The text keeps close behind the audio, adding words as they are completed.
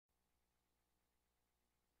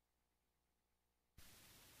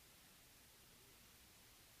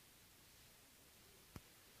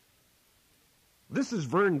This is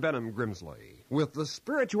Vern Grimsley with the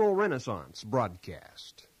Spiritual Renaissance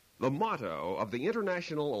broadcast. The motto of the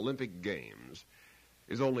International Olympic Games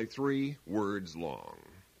is only 3 words long.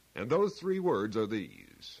 And those 3 words are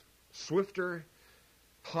these: swifter,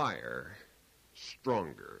 higher,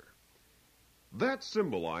 stronger. That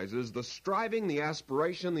symbolizes the striving, the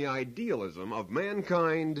aspiration, the idealism of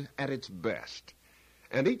mankind at its best.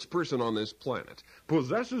 And each person on this planet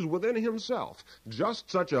possesses within himself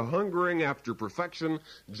just such a hungering after perfection,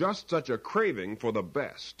 just such a craving for the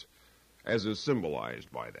best, as is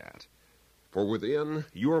symbolized by that. For within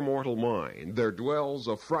your mortal mind there dwells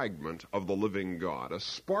a fragment of the living God, a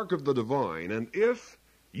spark of the divine, and if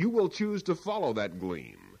you will choose to follow that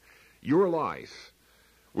gleam, your life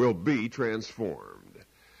will be transformed.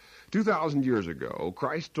 2,000 years ago,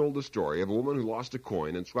 Christ told the story of a woman who lost a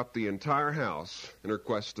coin and swept the entire house in her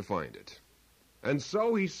quest to find it. And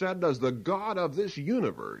so, he said, does the God of this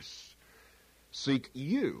universe seek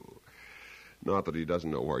you. Not that he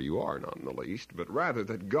doesn't know where you are, not in the least, but rather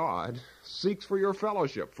that God seeks for your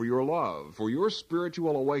fellowship, for your love, for your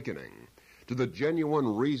spiritual awakening to the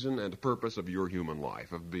genuine reason and purpose of your human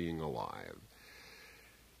life, of being alive.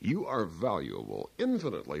 You are valuable,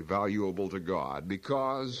 infinitely valuable to God,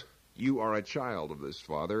 because you are a child of this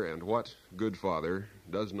Father, and what good father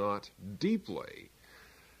does not deeply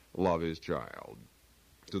love his child?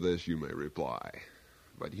 To this you may reply,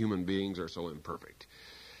 but human beings are so imperfect.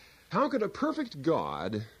 How could a perfect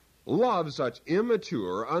God love such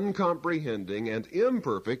immature, uncomprehending, and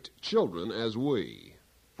imperfect children as we?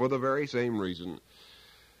 For the very same reason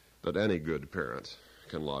that any good parent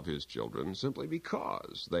can love his children, simply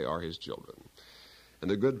because they are his children. And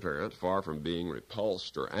a good parent, far from being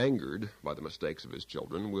repulsed or angered by the mistakes of his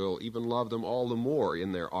children, will even love them all the more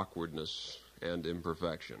in their awkwardness and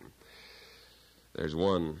imperfection. There's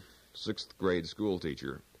one 6th grade school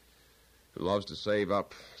teacher who loves to save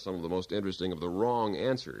up some of the most interesting of the wrong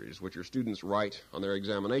answers which your students write on their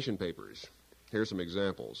examination papers. Here are some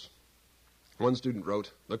examples. One student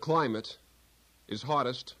wrote, "The climate is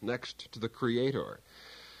hottest next to the Creator."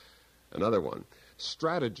 Another one,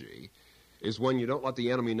 "Strategy is when you don't let the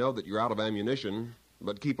enemy know that you're out of ammunition,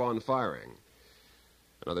 but keep on firing."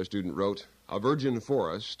 Another student wrote, "A virgin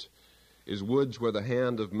forest is woods where the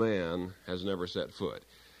hand of man has never set foot."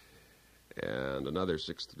 And another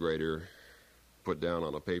 6th grader put down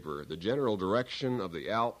on a paper, "The general direction of the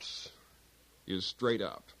Alps is straight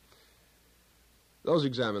up." Those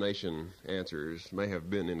examination answers may have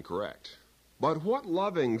been incorrect, but what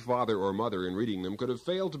loving father or mother in reading them could have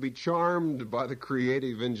failed to be charmed by the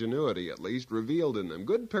creative ingenuity, at least, revealed in them?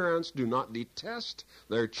 Good parents do not detest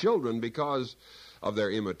their children because of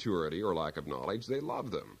their immaturity or lack of knowledge. They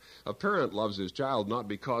love them. A parent loves his child not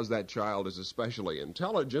because that child is especially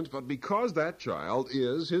intelligent, but because that child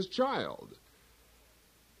is his child.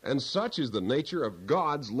 And such is the nature of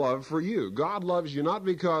God's love for you. God loves you not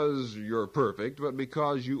because you're perfect, but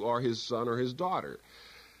because you are his son or his daughter.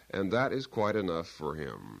 And that is quite enough for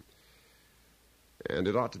him. And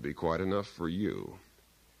it ought to be quite enough for you.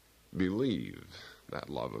 Believe that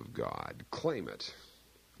love of God. Claim it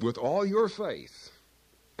with all your faith.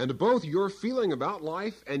 And both your feeling about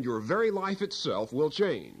life and your very life itself will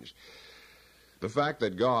change. The fact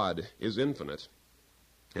that God is infinite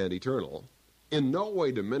and eternal in no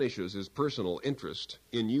way diminishes his personal interest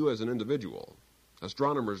in you as an individual.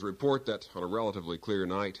 Astronomers report that on a relatively clear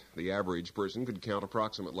night, the average person could count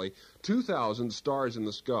approximately 2,000 stars in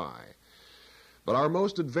the sky. But our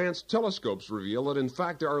most advanced telescopes reveal that, in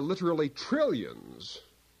fact, there are literally trillions,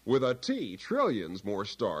 with a T, trillions more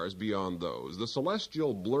stars beyond those. The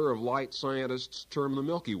celestial blur of light scientists term the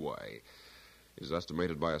Milky Way is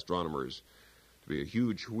estimated by astronomers to be a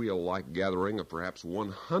huge wheel-like gathering of perhaps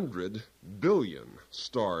 100 billion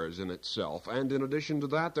stars in itself. And in addition to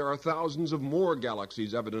that, there are thousands of more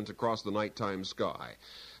galaxies evident across the nighttime sky.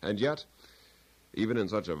 And yet, even in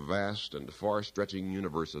such a vast and far-stretching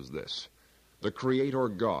universe as this, the Creator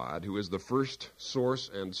God, who is the first source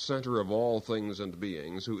and center of all things and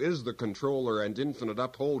beings, who is the controller and infinite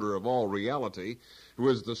upholder of all reality, who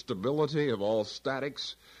is the stability of all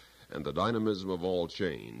statics and the dynamism of all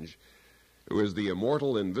change, who is the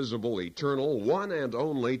immortal, invisible, eternal, one and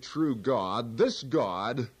only true God, this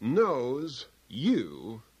God knows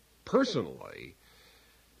you personally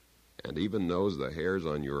and even knows the hairs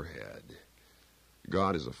on your head.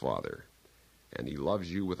 God is a Father, and he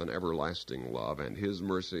loves you with an everlasting love, and his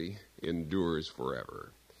mercy endures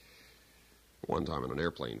forever. One time on an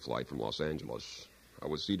airplane flight from Los Angeles, I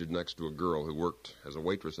was seated next to a girl who worked as a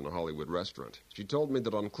waitress in a Hollywood restaurant. She told me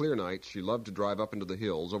that on clear nights she loved to drive up into the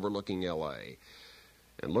hills overlooking L.A.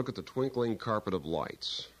 and look at the twinkling carpet of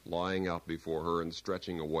lights lying out before her and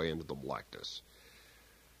stretching away into the blackness.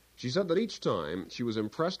 She said that each time she was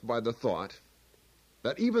impressed by the thought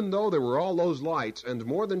that even though there were all those lights and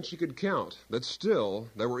more than she could count, that still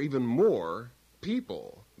there were even more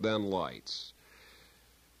people than lights.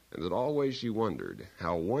 And that always she wondered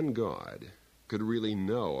how one God could really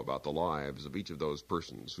know about the lives of each of those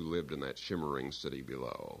persons who lived in that shimmering city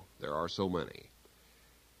below. There are so many.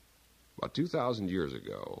 About 2,000 years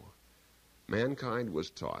ago, mankind was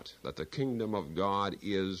taught that the kingdom of God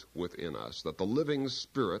is within us, that the living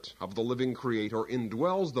spirit of the living Creator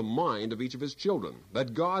indwells the mind of each of his children,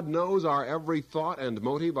 that God knows our every thought and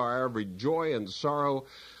motive, our every joy and sorrow,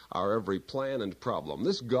 our every plan and problem.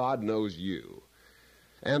 This God knows you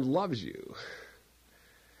and loves you.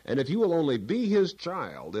 And if you will only be his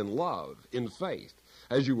child in love, in faith,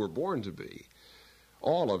 as you were born to be,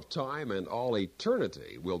 all of time and all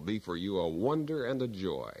eternity will be for you a wonder and a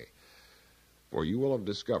joy. For you will have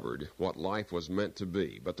discovered what life was meant to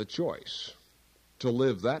be. But the choice to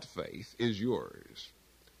live that faith is yours.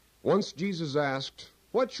 Once Jesus asked,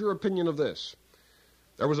 "What's your opinion of this?"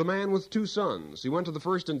 There was a man with 2 sons. He went to the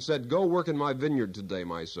first and said, "Go work in my vineyard today,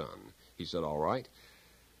 my son." He said, "All right."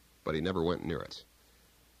 But he never went near it.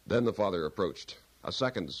 Then the father approached a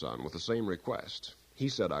second son with the same request. He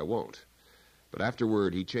said, "I won't." But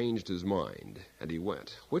afterward he changed his mind, and he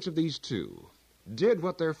went. Which of these 2 did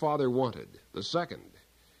what their father wanted? The second,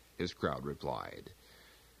 his crowd replied.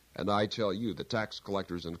 And I tell you, the tax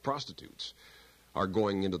collectors and prostitutes are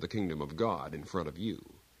going into the kingdom of God in front of you,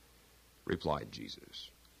 replied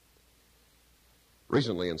Jesus.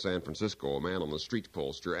 Recently in San Francisco, a man on the street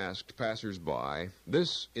poster asked passers-by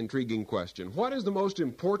this intriguing question: "What is the most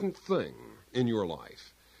important thing in your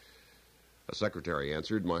life?" A secretary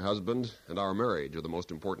answered, "My husband and our marriage are the most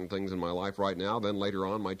important things in my life right now, then later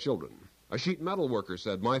on my children." A sheet metal worker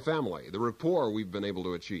said, "My family, the rapport we've been able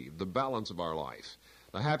to achieve, the balance of our life,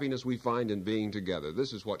 the happiness we find in being together.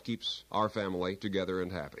 This is what keeps our family together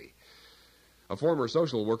and happy." A former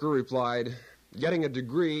social worker replied, "Getting a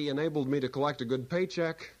degree enabled me to collect a good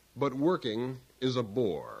paycheck, but working is a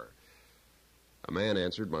bore." A man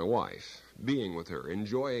answered, "My wife, being with her,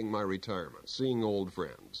 enjoying my retirement, seeing old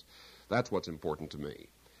friends. That's what's important to me."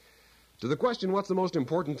 To the question, "What's the most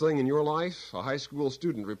important thing in your life?" a high school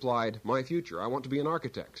student replied, "My future. I want to be an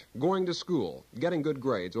architect. Going to school, getting good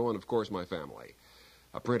grades, oh, and of course my family."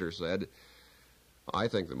 A printer said, "I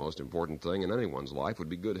think the most important thing in anyone's life would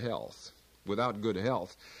be good health. Without good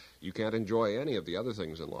health, you can't enjoy any of the other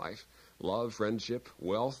things in life. Love, friendship,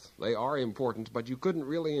 wealth, they are important, but you couldn't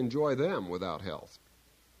really enjoy them without health."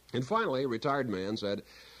 And finally, a retired man said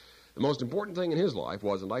the most important thing in his life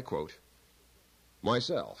was, and I quote,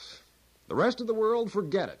 "Myself. The rest of the world,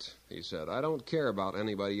 forget it," he said. "I don't care about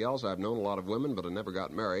anybody else. I've known a lot of women, but I never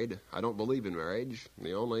got married. I don't believe in marriage.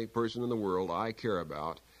 The only person in the world I care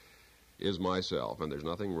about is myself, and there's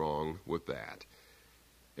nothing wrong with that."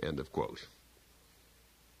 End of quote.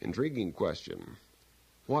 Intriguing question.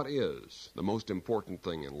 What is the most important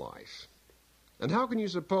thing in life? And how can you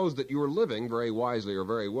suppose that you are living very wisely or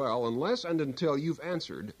very well unless and until you've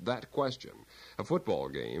answered that question? A football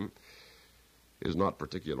game is not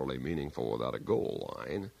particularly meaningful without a goal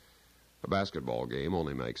line. A basketball game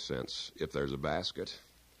only makes sense if there's a basket.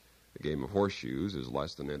 A game of horseshoes is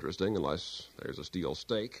less than interesting unless there's a steel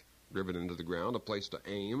stake driven into the ground, a place to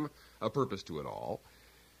aim, a purpose to it all.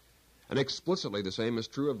 And explicitly the same is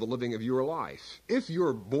true of the living of your life. If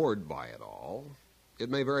you're bored by it all, it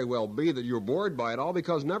may very well be that you're bored by it all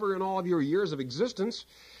because never in all of your years of existence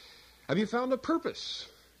have you found a purpose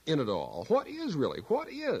in it all. What is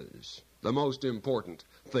the most important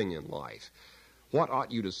thing in life? What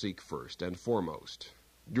ought you to seek first and foremost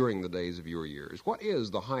during the days of your years? What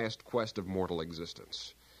is the highest quest of mortal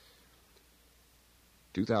existence?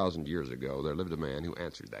 2,000 years ago, there lived a man who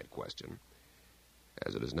answered that question,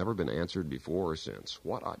 as it has never been answered before or since.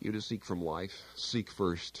 What ought you to seek from life? Seek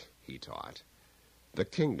first, he taught, the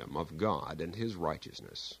kingdom of God and his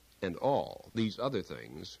righteousness, and all these other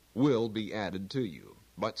things will be added to you.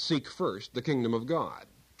 But seek first the kingdom of God.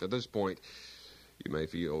 At this point, you may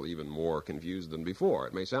feel even more confused than before.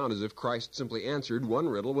 It may sound as if Christ simply answered one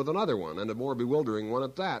riddle with another one, and a more bewildering one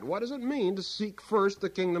at that. What does it mean to seek first the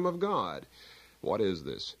kingdom of God? What is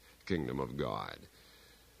this kingdom of God?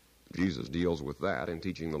 Jesus deals with that in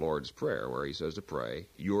teaching the Lord's Prayer, where he says to pray,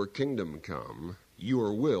 "Your kingdom come,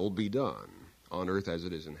 your will be done, on earth as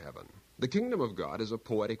it is in heaven." The kingdom of God is a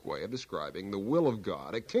poetic way of describing the will of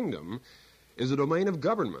God. A kingdom is a domain of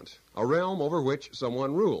government, a realm over which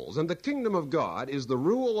someone rules. And the kingdom of God is the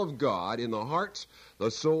rule of God in the hearts,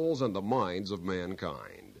 the souls, and the minds of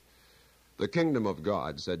mankind. The kingdom of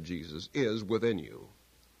God, said Jesus, is within you.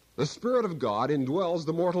 The Spirit of God indwells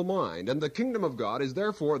the mortal mind, and the kingdom of God is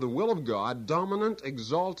therefore the will of God, dominant,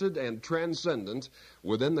 exalted, and transcendent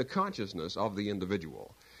within the consciousness of the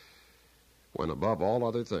individual. When above all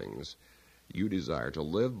other things, you desire to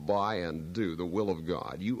live by and do the will of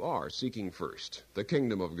God, you are seeking first the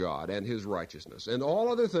kingdom of God and his righteousness, and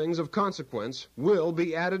all other things of consequence will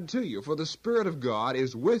be added to you, for the Spirit of God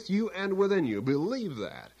is with you and within you. Believe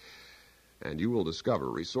that, and you will discover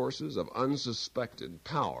resources of unsuspected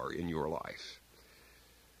power in your life.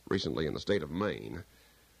 Recently, in the state of Maine,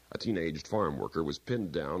 a teenaged farm worker was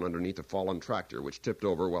pinned down underneath a fallen tractor which tipped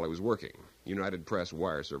over while he was working. United Press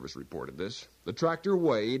Wire Service reported this. The tractor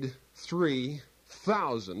weighed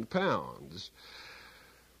 3,000 pounds.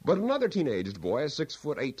 But another teenaged boy, a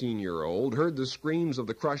 6-foot, 18-year-old, heard the screams of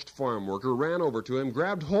the crushed farm worker, ran over to him,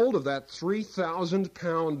 grabbed hold of that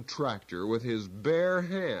 3,000-pound tractor with his bare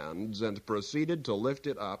hands, and proceeded to lift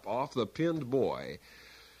it up off the pinned boy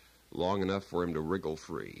long enough for him to wriggle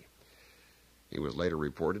free. He was later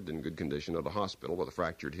reported in good condition at a hospital with a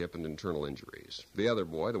fractured hip and internal injuries. The other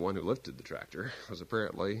boy, the one who lifted the tractor, was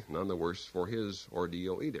apparently none the worse for his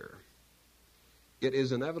ordeal either. It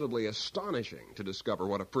is inevitably astonishing to discover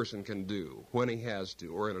what a person can do when he has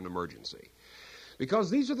to or in an emergency,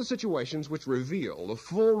 because these are the situations which reveal the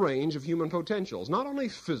full range of human potentials, not only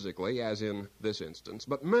physically, as in this instance,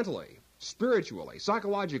 but mentally, spiritually,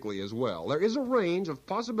 psychologically as well. There is a range of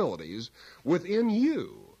possibilities within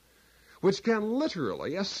you which can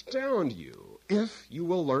literally astound you if you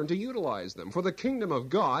will learn to utilize them. For the kingdom of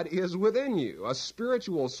God is within you, a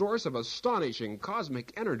spiritual source of astonishing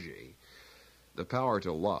cosmic energy, the power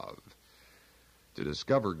to love, to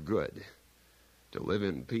discover good, to live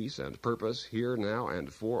in peace and purpose here, now,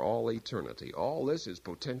 and for all eternity. All this is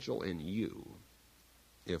potential in you,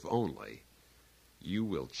 if only you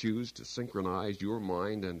will choose to synchronize your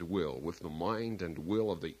mind and will with the mind and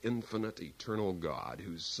will of the infinite, eternal God,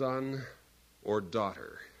 whose son or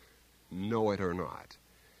daughter, know it or not,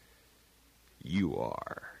 you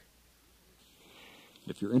are.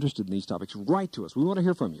 If you're interested in these topics, write to us. We want to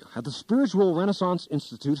hear from you. At the Spiritual Renaissance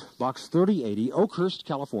Institute, Box 3080, Oakhurst,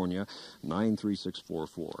 California,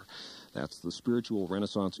 93644. That's the Spiritual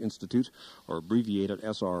Renaissance Institute, or abbreviated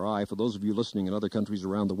SRI. For those of you listening in other countries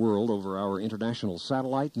around the world over our international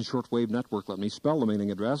satellite and shortwave network, let me spell the mailing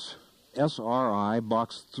address. SRI,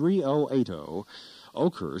 Box 3080,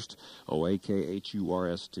 Oakhurst,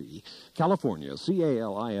 Oakhurst, California, California,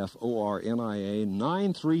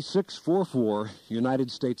 93644,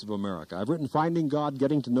 United States of America. I've written Finding God,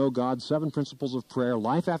 Getting to Know God, 7 Principles of Prayer,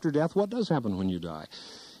 Life After Death, What Does Happen When You Die.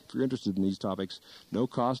 If you're interested in these topics, no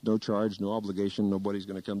cost, no charge, no obligation. Nobody's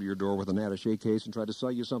going to come to your door with an attaché case and try to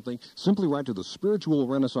sell you something. Simply write to the Spiritual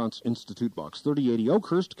Renaissance Institute, Box 3080,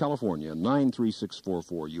 Oakhurst, California,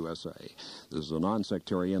 93644, USA. This is a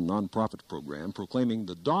non-sectarian, non-profit program proclaiming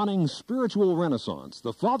the dawning spiritual renaissance,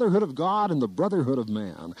 the fatherhood of God and the brotherhood of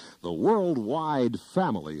man, the worldwide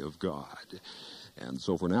family of God. And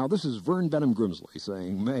so for now, this is Vern Grimsley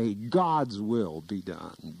saying, may God's will be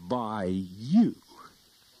done by you.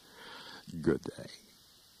 Good day.